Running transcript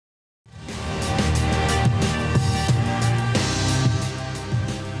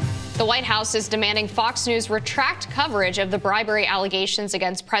The White House is demanding Fox News retract coverage of the bribery allegations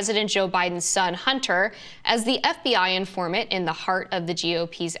against President Joe Biden's son, Hunter, as the FBI informant in the heart of the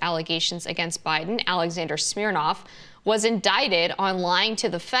GOP's allegations against Biden, Alexander Smirnov, was indicted on lying to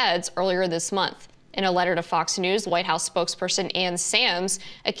the feds earlier this month. In a letter to Fox News, White House spokesperson Ann Sams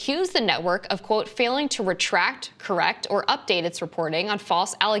accused the network of, quote, failing to retract, correct, or update its reporting on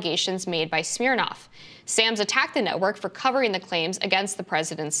false allegations made by Smirnov. Sams attacked the network for covering the claims against the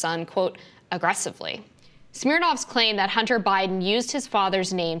president's son, quote, aggressively. Smirnov's claim that Hunter Biden used his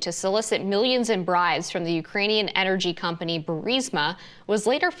father's name to solicit millions in bribes from the Ukrainian energy company BRIBERY was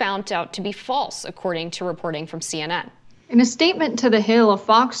later found out to be false, according to reporting from CNN. In a statement to The Hill, a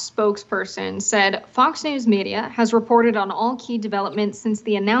Fox spokesperson said Fox News Media has reported on all key developments since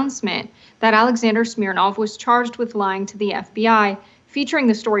the announcement that Alexander Smirnov was charged with lying to the FBI, featuring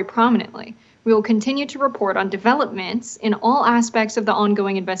the story prominently. We will continue to report on developments in all aspects of the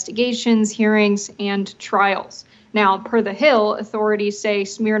ongoing investigations, hearings, and trials. Now, per The Hill, authorities say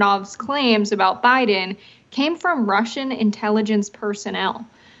Smirnov's claims about Biden came from Russian intelligence personnel.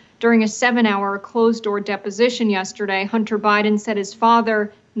 During a 7-hour closed-door deposition yesterday, Hunter Biden said his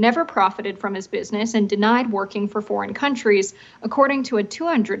father never profited from his business and denied working for foreign countries, according to a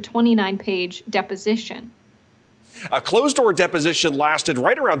 229-page deposition. A closed-door deposition lasted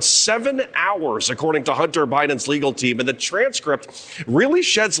right around 7 hours, according to Hunter Biden's legal team, and the transcript really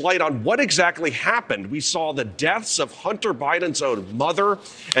sheds light on what exactly happened. We saw the deaths of Hunter Biden's own mother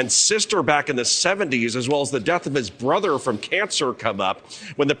and sister back in the 70s, as well as the death of his brother from cancer come up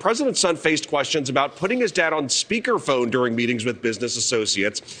when the president's son faced questions about putting his dad on speakerphone during meetings with business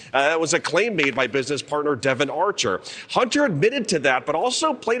associates. That was a claim made by business partner Devin Archer. Hunter admitted to that, but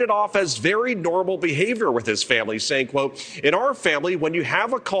also played it off as very normal behavior with his family, saying, quote, in our family, when you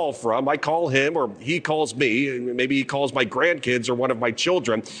have a call from, I call him or he calls me, maybe he calls my grandkids or one of my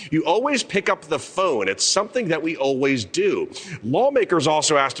children, you always pick up the phone. It's something that we always do. Lawmakers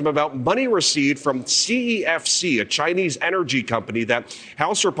also asked him about money received from CEFC, a Chinese energy company that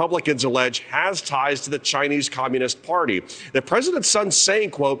House Republicans allege has ties to the Chinese Communist Party. The president's son saying,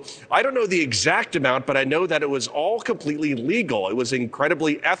 quote, I don't know the exact amount, but I know that it was all completely legal. It was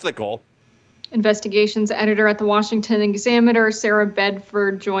incredibly ethical. Investigations editor at the Washington Examiner, Sarah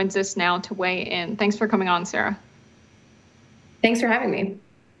Bedford, joins us now to weigh in. Thanks for coming on, Sarah. Thanks for having me.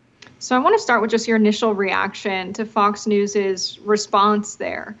 So I want to start with just your initial reaction to Fox News's response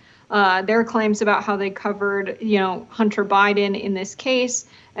there. Their claims about how they covered, Hunter Biden in this case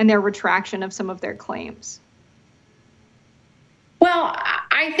and their retraction of some of their claims. Well,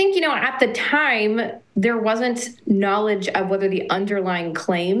 I think, at the time, there wasn't knowledge of whether the underlying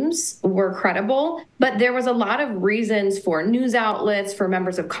claims were credible, but there was a lot of reasons for news outlets, for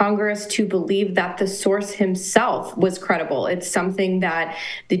members of Congress to believe that the source himself was credible. It's something that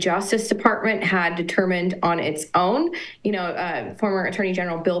the Justice Department had determined on its own. Former Attorney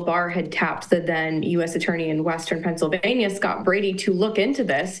General Bill Barr had tapped the then U.S. Attorney in Western Pennsylvania, Scott Brady, to look into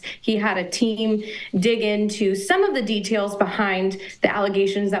this. He had a team dig into some of the details behind the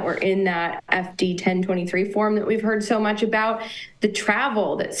allegations that were in that FD 1023 form that we've heard so much about, the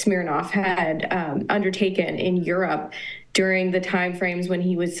travel that Smirnov had undertaken in Europe during the timeframes when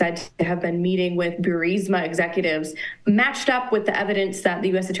he was said to have been meeting with Burisma executives, matched up with the evidence that the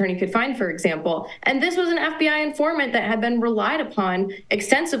U.S. Attorney could find, for example. And this was an FBI informant that had been relied upon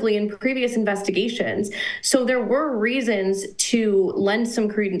extensively in previous investigations. So there were reasons to lend some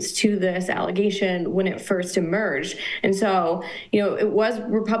credence to this allegation when it first emerged. And so, it was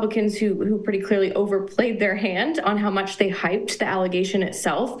Republicans who pretty clearly overplayed their hand on how much they hyped the allegation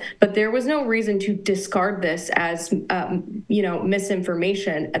itself. But there was no reason to discard this as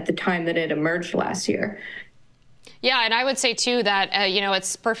misinformation at the time that it emerged last year. Yeah, and I would say, too, that,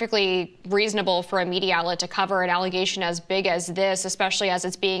 it's perfectly reasonable for a media outlet to cover an allegation as big as this, especially as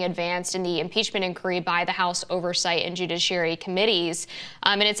it's being advanced in the impeachment inquiry by the House Oversight and Judiciary Committees.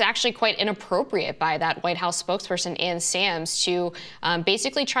 And it's actually quite inappropriate by that White House spokesperson, Ann Sams, to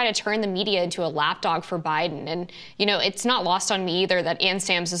basically try to turn the media into a lapdog for Biden. And, it's not lost on me either that Ann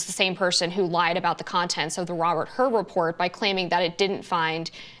Sams is the same person who lied about the contents of the Robert Hur report by claiming that it didn't find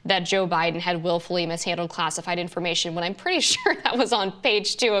that Joe Biden had willfully mishandled classified information, when I'm pretty sure that was on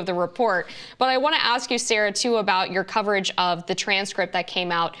page 2 of the report. But I want to ask you, Sarah, too, about your coverage of the transcript that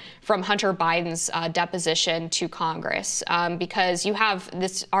came out from Hunter Biden's deposition to Congress, because you have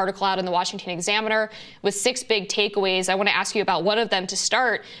this article out in the Washington Examiner with 6 big takeaways. I want to ask you about one of them to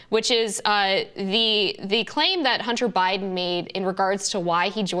start, which is the claim that Hunter Biden made in regards to why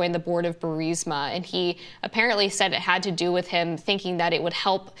he joined the board of Burisma. And he apparently said it had to do with him thinking that it would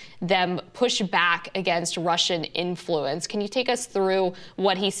help them push back against Russian Russian influence. Can you take us through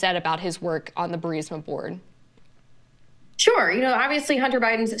what he said about his work on the Burisma board? Sure. Obviously Hunter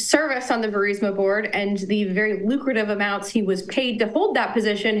Biden's service on the Burisma board and the very lucrative amounts he was paid to hold that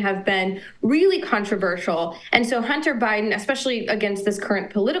position have been really controversial. And so Hunter Biden, especially against this current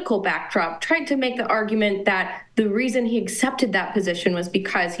political backdrop, tried to make the argument that the reason he accepted that position was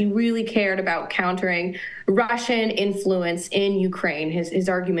because he really cared about countering Russian influence in Ukraine. His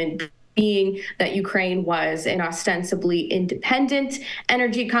argument being that Ukraine was an ostensibly independent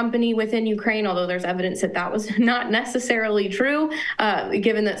energy company within Ukraine, although there's evidence that that was not necessarily true,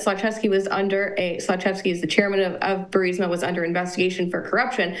 given that Zlochevsky is the chairman of Burisma, was under investigation for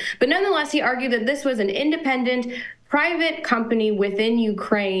corruption. But nonetheless, he argued that this was an independent private company within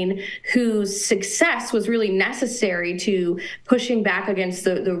Ukraine whose success was really necessary to pushing back against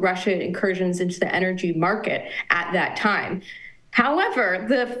the Russian incursions into the energy market at that time. However,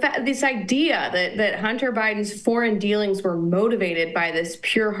 this idea that Hunter Biden's foreign dealings were motivated by this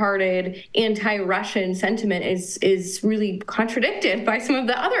pure-hearted anti-Russian sentiment is really contradicted by some of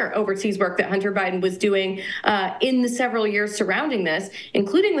the other overseas work that Hunter Biden was doing in the several years surrounding this,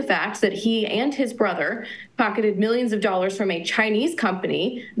 including the fact that he and his brother pocketed millions of dollars from a Chinese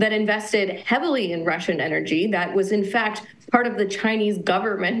company that invested heavily in Russian energy, that was in fact part of the Chinese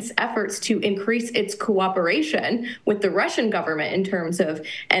government's efforts to increase its cooperation with the Russian government in terms of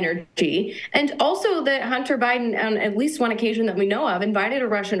energy. And also that Hunter Biden, on at least one occasion that we know of, invited a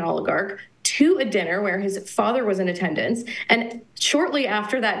Russian oligarch to a dinner where his father was in attendance. And shortly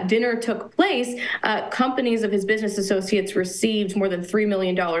after that dinner took place, companies of his business associates received more than $3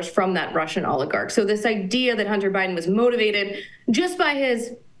 million from that Russian oligarch. So this idea that Hunter Biden was motivated just by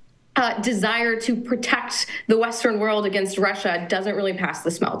his desire to protect the Western world against Russia doesn't really pass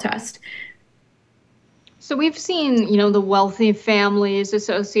the smell test. So we've seen, the wealthy families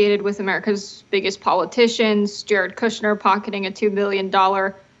associated with America's biggest politicians, Jared Kushner pocketing a $2 billion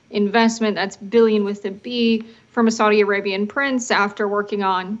investment, that's billion with a B, from a Saudi Arabian prince after working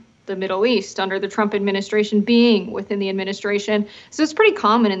on the Middle East under the Trump administration, being within the administration. So it's pretty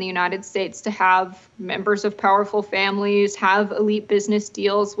common in the United States to have members of powerful families have elite business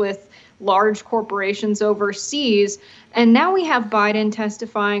deals with large corporations overseas. And now we have Biden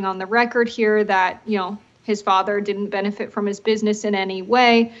testifying on the record here that, his father didn't benefit from his business in any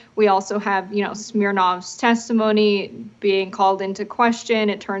way. We also have, Smirnov's testimony being called into question.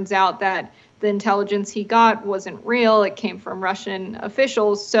 It turns out that the intelligence he got wasn't real. It came from Russian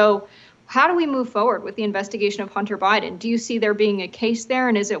officials. So how do we move forward with the investigation of Hunter Biden? Do you see there being a case there?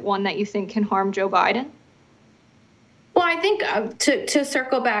 And is it one that you think can harm Joe Biden? Well, I think to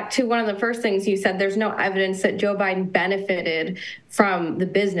circle back to one of the first things you said, there's no evidence that Joe Biden benefited from the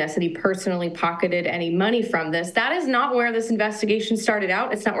business, that he personally pocketed any money from this. That is not where this investigation started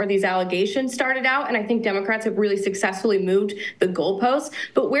out. It's not where these allegations started out. And I think Democrats have really successfully moved the goalposts.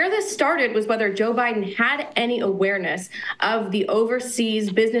 But where this started was whether Joe Biden had any awareness of the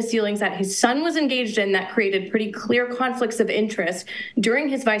overseas business dealings that his son was engaged in that created pretty clear conflicts of interest during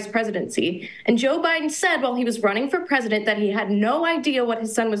his vice presidency. And Joe Biden said while he was running for president that he had no idea what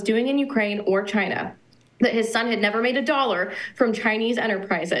his son was doing in Ukraine or China, that his son had never made a dollar from Chinese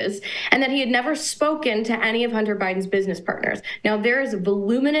enterprises, and that he had never spoken to any of Hunter Biden's business partners. Now, there is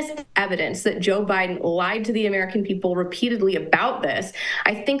voluminous evidence that Joe Biden lied to the American people repeatedly about this.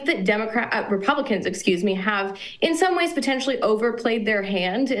 I think that Republicans, have in some ways potentially overplayed their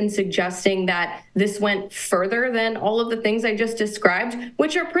hand in suggesting that this went further than all of the things I just described,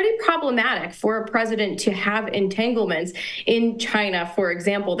 which are pretty problematic for a president to have entanglements in China, for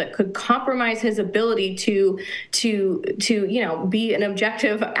example, that could compromise his ability to be an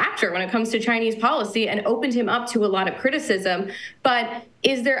objective actor when it comes to Chinese policy, and opened him up to a lot of criticism. But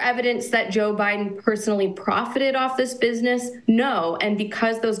is there evidence that Joe Biden personally profited off this business? No. And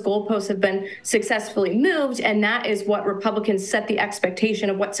because those goalposts have been successfully moved, and that is what Republicans set the expectation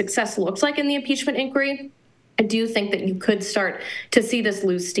of what success looks like in the impeachment inquiry, I do think that you could start to see this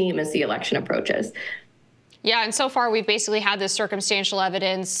lose steam as the election approaches. Yeah, and so far we've basically had this circumstantial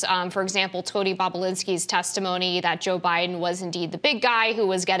evidence. For example, Tony Bobulinski's testimony that Joe Biden was indeed the big guy who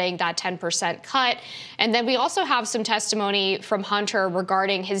was getting that 10% cut. And then we also have some testimony from Hunter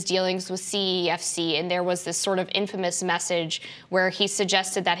regarding his dealings with CEFC. And there was this sort of infamous message where he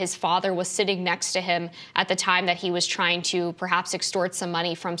suggested that his father was sitting next to him at the time that he was trying to perhaps extort some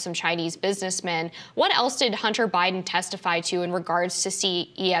money from some Chinese businessmen. What else did Hunter Biden testify to in regards to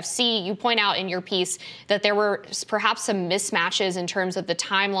CEFC? You point out in your piece that there were perhaps some mismatches in terms of the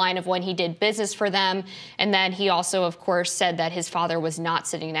timeline of when he did business for them. And then he also, of course, said that his father was not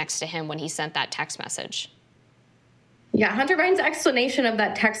sitting next to him when he sent that text message. Yeah, Hunter Biden's explanation of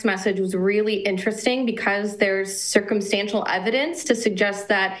that text message was really interesting because there's circumstantial evidence to suggest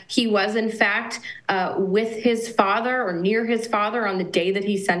that he was, in fact, with his father or near his father on the day that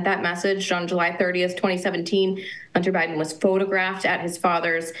he sent that message on July 30th, 2017. Hunter Biden was photographed at his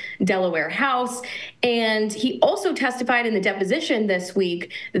father's Delaware house. And he also testified in the deposition this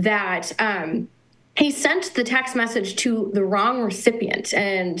week that he sent the text message to the wrong recipient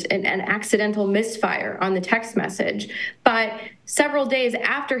and an accidental misfire on the text message. But several days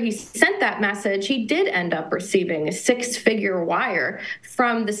after he sent that message, he did end up receiving a six-figure wire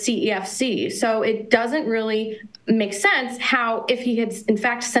from the CEFC. So it doesn't really make sense how, if he had in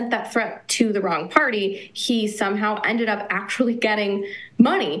fact sent that threat to the wrong party, he somehow ended up actually getting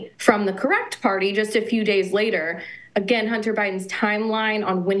money from the correct party just a few days later. Again, Hunter Biden's timeline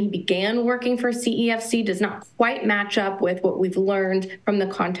on when he began working for CEFC does not quite match up with what we've learned from the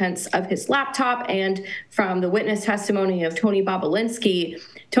contents of his laptop and from the witness testimony of Tony Bobulinski.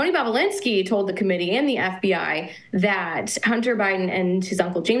 Tony Bobulinski told the committee and the FBI that Hunter Biden and his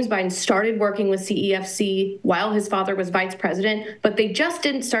uncle James Biden started working with CEFC while his father was vice president, but they just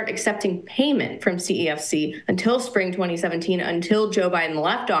didn't start accepting payment from CEFC until spring 2017, until Joe Biden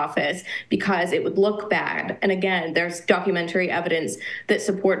left office, because it would look bad. And again, there's documentary evidence that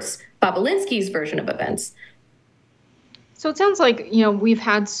supports Bobulinski's version of events. So it sounds like, we've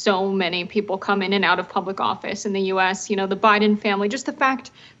had so many people come in and out of public office in the U.S., the Biden family, just the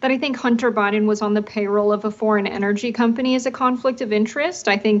fact that I think Hunter Biden was on the payroll of a foreign energy company is a conflict of interest.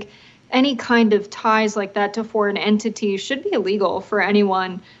 I think any kind of ties like that to foreign entities should be illegal for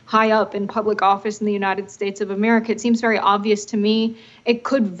anyone high up in public office in the United States of America. It seems very obvious to me. It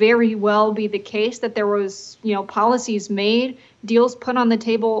could very well be the case that there was, policies made, deals put on the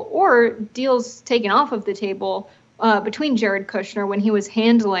table, or deals taken off of the table between Jared Kushner when he was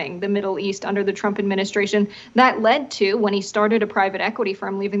handling the Middle East under the Trump administration. That led to, when he started a private equity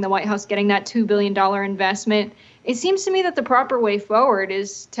firm, leaving the White House, getting that $2 billion investment. It seems to me that the proper way forward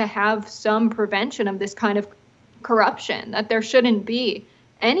is to have some prevention of this kind of corruption, that there shouldn't be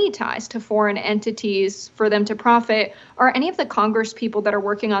any ties to foreign entities for them to profit. Are any of the Congress people that are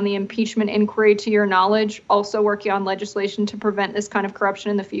working on the impeachment inquiry, to your knowledge, also working on legislation to prevent this kind of corruption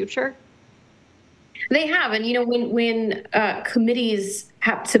in the future? They have. And, when committees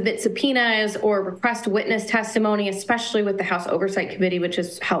have to submit subpoenas or request witness testimony, especially with the House Oversight Committee, which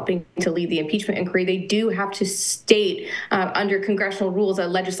is helping to lead the impeachment inquiry, they do have to state under congressional rules a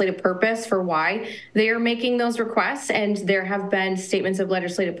legislative purpose for why they are making those requests. And there have been statements of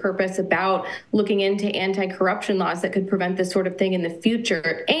legislative purpose about looking into anti-corruption laws that could prevent this sort of thing in the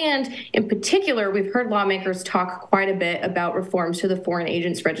future. And in particular, we've heard lawmakers talk quite a bit about reforms to the Foreign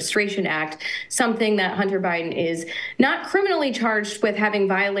Agents Registration Act, something that Hunter Biden is not criminally charged with having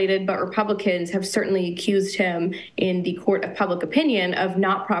violated, but Republicans have certainly accused him in the court of public opinion of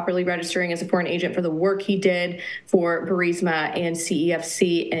not properly registering as a foreign agent for the work he did for Burisma and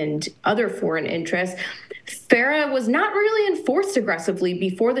CEFC and other foreign interests. FARA was not really enforced aggressively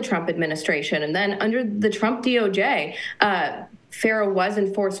before the Trump administration. And then under the Trump DOJ, FARA was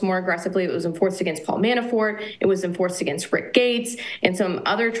enforced more aggressively. It was enforced against Paul Manafort. It was enforced against Rick Gates and some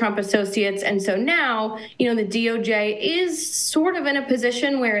other Trump associates. And so now, the DOJ is sort of in a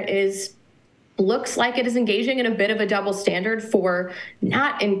position where it looks like it is engaging in a bit of a double standard for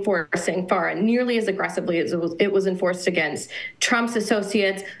not enforcing FARA nearly as aggressively as it was enforced against Trump's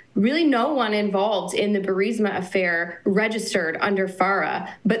associates. Really no one involved in the Burisma affair registered under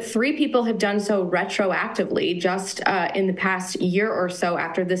FARA, but 3 people have done so retroactively just in the past year or so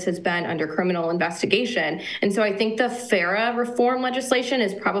after this has been under criminal investigation. And so I think the FARA reform legislation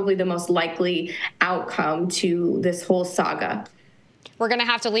is probably the most likely outcome to this whole saga. We're going to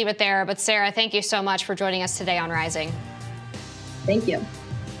have to leave it there, but Sarah, thank you so much for joining us today on Rising. Thank you.